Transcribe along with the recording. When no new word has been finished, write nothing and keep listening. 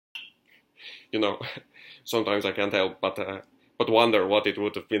you know, sometimes I can't help but wonder what it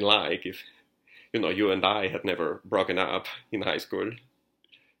would have been like if, you and I had never broken up in high school,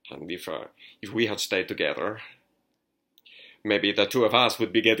 and if we had stayed together. Maybe the two of us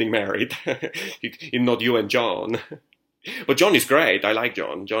would be getting married, not you and John. But John is great. I like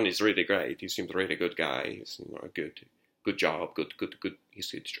John. John is really great. He seems a really good guy. He's a good job, good.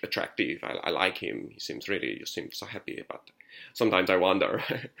 He's attractive. I like him. He seems so happy. But sometimes I wonder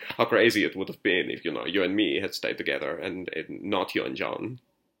how crazy it would have been if you and me had stayed together and not you and John.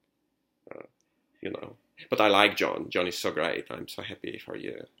 Uh, you know. But I like John. John is so great. I'm so happy for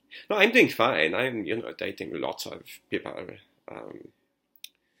you. No, I'm doing fine. I'm dating lots of people. Um,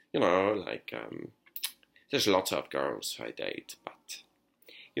 like there's lots of girls I date, but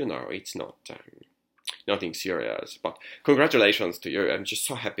it's not. Nothing serious, but congratulations to you. I'm just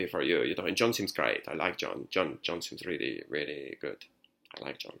so happy for you, and John seems great. I like John. John seems really, really good. I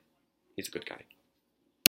like John. He's a good guy.